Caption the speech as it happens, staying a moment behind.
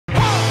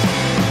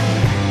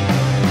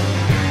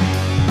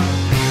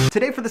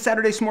Today for the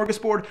Saturday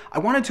Smorgasbord, I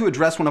wanted to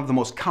address one of the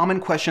most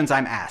common questions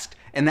I'm asked,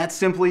 and that's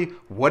simply,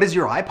 what does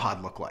your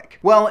iPod look like?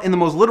 Well, in the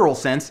most literal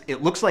sense,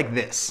 it looks like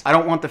this. I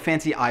don't want the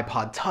fancy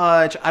iPod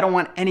Touch, I don't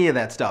want any of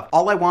that stuff.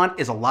 All I want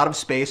is a lot of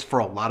space for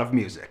a lot of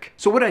music.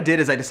 So what I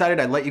did is I decided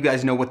I'd let you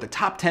guys know what the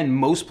top 10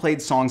 most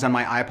played songs on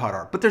my iPod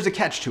are, but there's a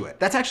catch to it.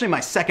 That's actually my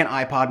second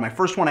iPod, my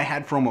first one I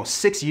had for almost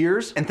 6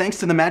 years, and thanks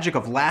to the magic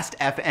of Last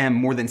FM,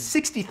 more than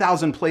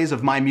 60,000 plays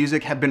of my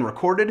music have been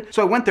recorded,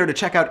 so I went there to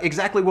check out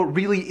exactly what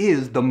really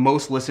is the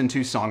most listened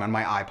to song on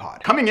my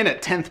iPod. Coming in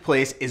at 10th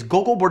place is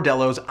Gogol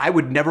Bordello's I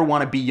Would Never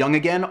Want to Be Young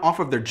Again off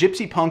of their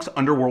Gypsy Punks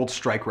Underworld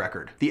Strike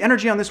record. The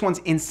energy on this one's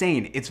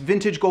insane. It's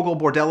vintage Gogol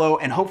Bordello,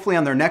 and hopefully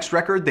on their next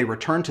record they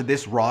return to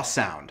this raw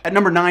sound. At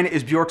number 9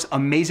 is Bjork's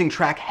amazing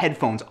track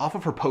Headphones off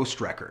of her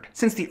Post record.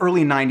 Since the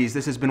early 90s,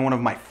 this has been one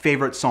of my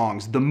favorite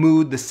songs. The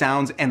mood, the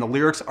sounds, and the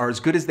lyrics are as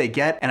good as they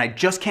get, and I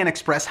just can't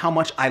express how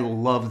much I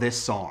love this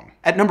song.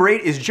 At number 8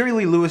 is Jerry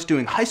Lee Lewis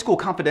doing High School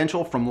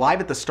Confidential from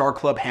Live at the Star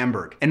Club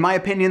Hamburg. In my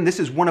opinion, this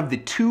is one of the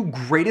 2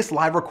 greatest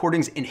live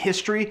recordings in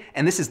history,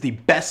 and this is the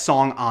best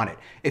song on it.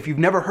 If you've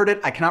never heard it,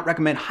 I cannot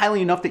recommend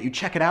highly enough that you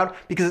check it out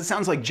because it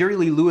sounds like Jerry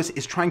Lee Lewis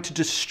is trying to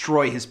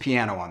destroy his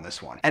piano on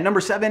this one. At number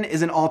 7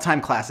 is an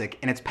all-time classic,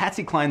 and it's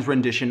Patsy Cline's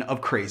rendition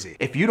of Crazy.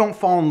 If you don't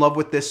fall in love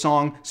with this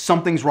song,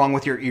 something's wrong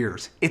with your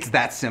ears. It's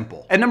that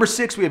simple. At number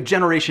 6, we have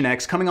Generation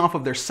X coming off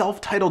of their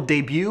self-titled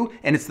debut,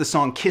 and it's the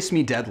song Kiss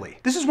Me Deadly.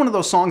 This is one of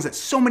those songs that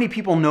so many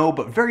people know,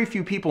 but very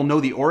few people know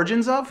the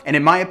origins of, and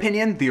in my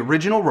opinion, the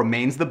original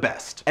remains the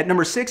best. At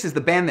number 6 is the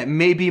band that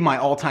may be my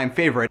all-time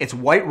favorite. It's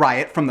White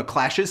Riot from the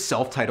Clash's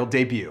self-titled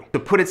debut. To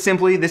put it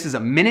simply, this is a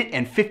minute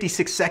and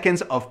 56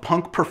 seconds of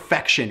punk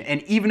perfection,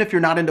 and even if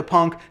you're not into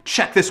punk,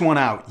 check this one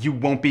out. You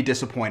won't be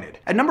disappointed.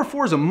 At number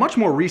 4 is a much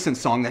more recent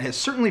song that has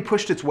certainly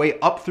pushed its way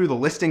up through the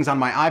listings on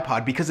my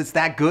iPod because it's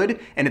that good,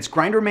 and it's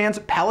Grinder Man's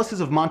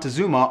Palaces of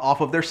Montezuma off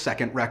of their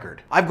second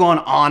record. I've gone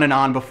on and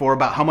on before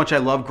about how much I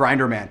love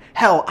Grinder Man.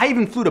 Hell, I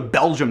even flew to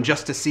Belgium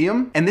just to see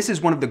him, and this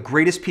is one of the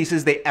greatest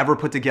pieces they ever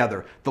put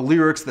together. The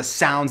lyrics, the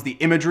sounds, the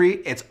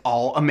imagery, it's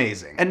all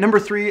amazing. At number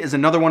 3 is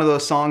another one of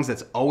those songs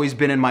that's always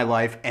been in my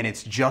life, and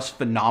it's just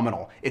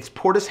phenomenal. It's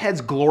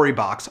Portishead's Glory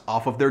Box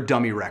off of their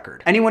Dummy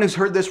record. Anyone who's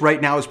heard this right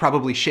now is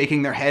probably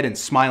shaking their head and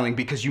smiling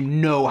because you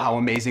know how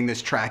amazing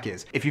this track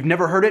is. If you've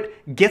never heard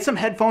it, get some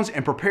headphones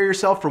and prepare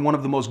yourself for one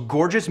of the most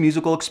gorgeous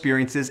musical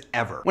experiences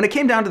ever. When it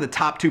came down to the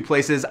top 2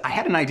 places, I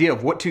had an idea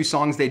of what 2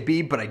 songs they'd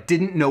be, but I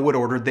didn't know what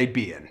order they'd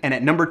be in. And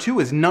at number 2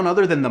 is none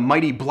other than the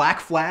mighty Black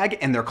Flag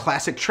and their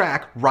classic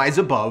track, Rise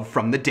Above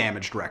from the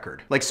Damaged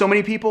record. Like so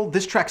many people,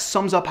 this track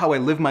sums up how I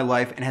live my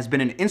life and has been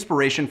an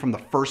inspiration from the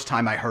first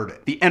time I heard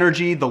it. The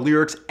energy, the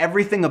lyrics,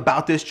 everything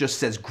about this just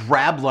says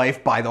grab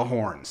life by the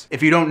horns.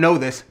 If you don't know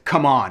this,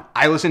 come on.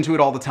 I listen to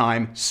it all the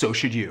time, so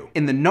should you.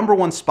 In the number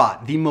 1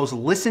 spot, the most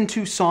listened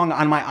to song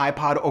on my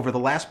iPod over the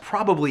last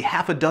probably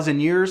half a dozen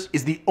years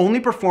is the only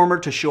performer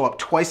to show up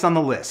twice on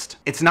the list.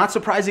 It's not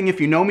surprising if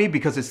you know me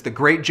because it's the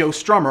great Joe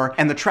Strummer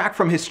and the track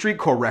from his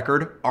Streetcore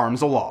record,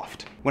 Arms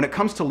Aloft. When it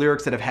comes to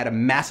lyrics that have had a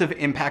massive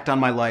impact on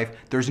my life,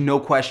 there's no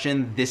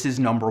question this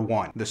is number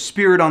 1. The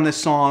spirit on this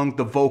song,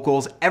 the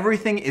vocals,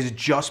 everything is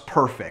just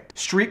perfect.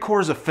 Streetcore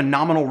is a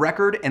phenomenal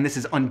record, and this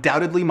is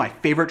undoubtedly my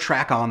favorite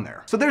track on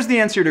there. So there's the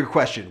answer to your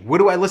question. What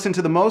do I listen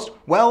to the most?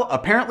 Well,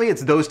 apparently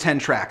it's those 10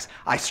 tracks.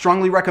 I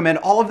strongly recommend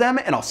all of them,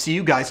 and I'll see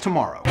you guys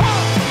tomorrow.